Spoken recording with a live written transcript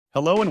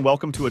Hello and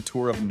welcome to a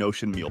tour of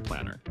Notion Meal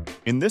Planner.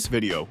 In this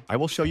video, I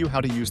will show you how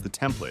to use the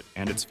template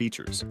and its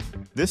features.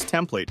 This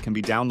template can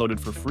be downloaded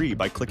for free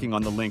by clicking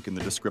on the link in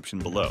the description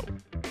below.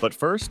 But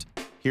first,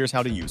 here's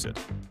how to use it.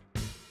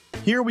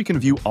 Here we can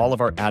view all of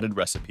our added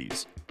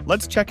recipes.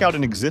 Let's check out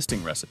an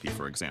existing recipe,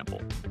 for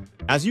example.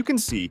 As you can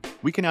see,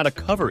 we can add a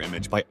cover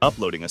image by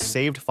uploading a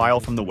saved file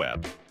from the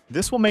web.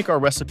 This will make our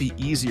recipe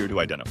easier to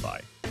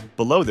identify.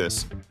 Below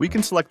this, we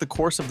can select the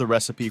course of the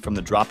recipe from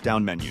the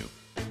drop-down menu,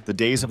 the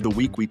days of the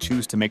week we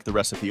choose to make the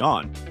recipe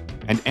on,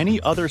 and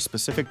any other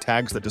specific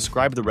tags that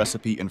describe the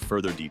recipe in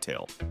further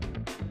detail.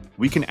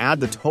 We can add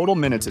the total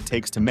minutes it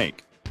takes to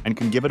make, and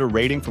can give it a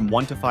rating from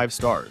 1 to 5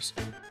 stars.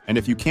 And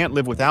if you can't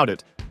live without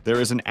it, there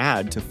is an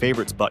Add to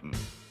Favorites button.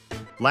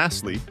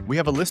 Lastly, we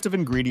have a list of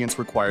ingredients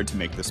required to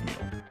make this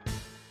meal.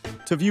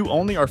 To view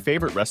only our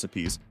favorite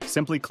recipes,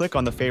 simply click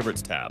on the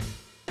Favorites tab.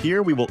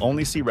 Here we will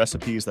only see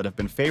recipes that have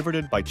been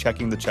favorited by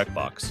checking the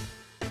checkbox.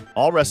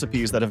 All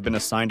recipes that have been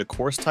assigned a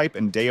course type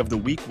and day of the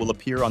week will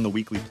appear on the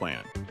weekly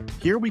plan.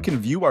 Here we can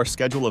view our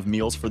schedule of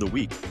meals for the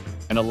week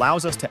and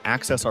allows us to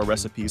access our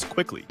recipes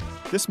quickly.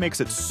 This makes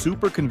it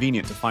super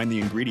convenient to find the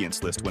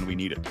ingredients list when we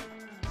need it.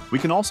 We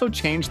can also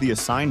change the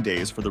assigned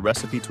days for the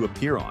recipe to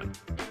appear on,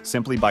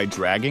 simply by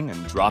dragging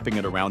and dropping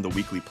it around the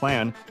weekly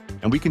plan,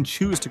 and we can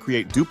choose to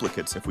create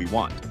duplicates if we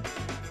want.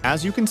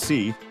 As you can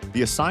see,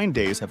 the assigned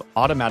days have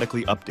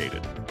automatically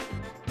updated.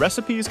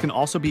 Recipes can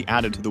also be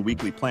added to the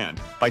weekly plan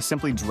by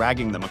simply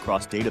dragging them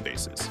across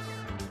databases.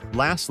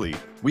 Lastly,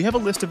 we have a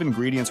list of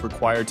ingredients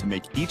required to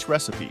make each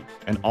recipe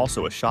and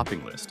also a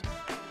shopping list.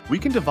 We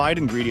can divide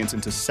ingredients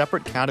into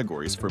separate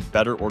categories for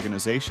better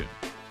organization.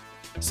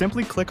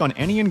 Simply click on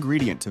any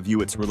ingredient to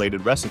view its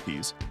related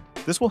recipes.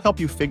 This will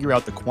help you figure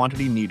out the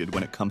quantity needed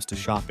when it comes to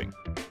shopping.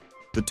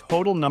 The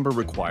total number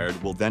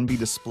required will then be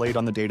displayed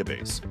on the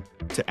database.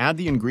 To add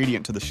the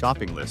ingredient to the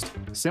shopping list,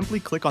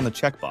 simply click on the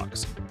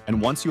checkbox, and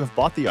once you have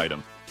bought the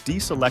item,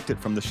 deselect it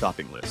from the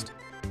shopping list.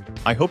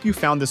 I hope you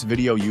found this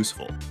video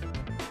useful.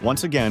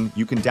 Once again,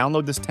 you can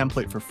download this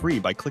template for free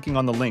by clicking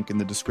on the link in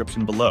the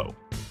description below.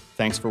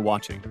 Thanks for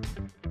watching.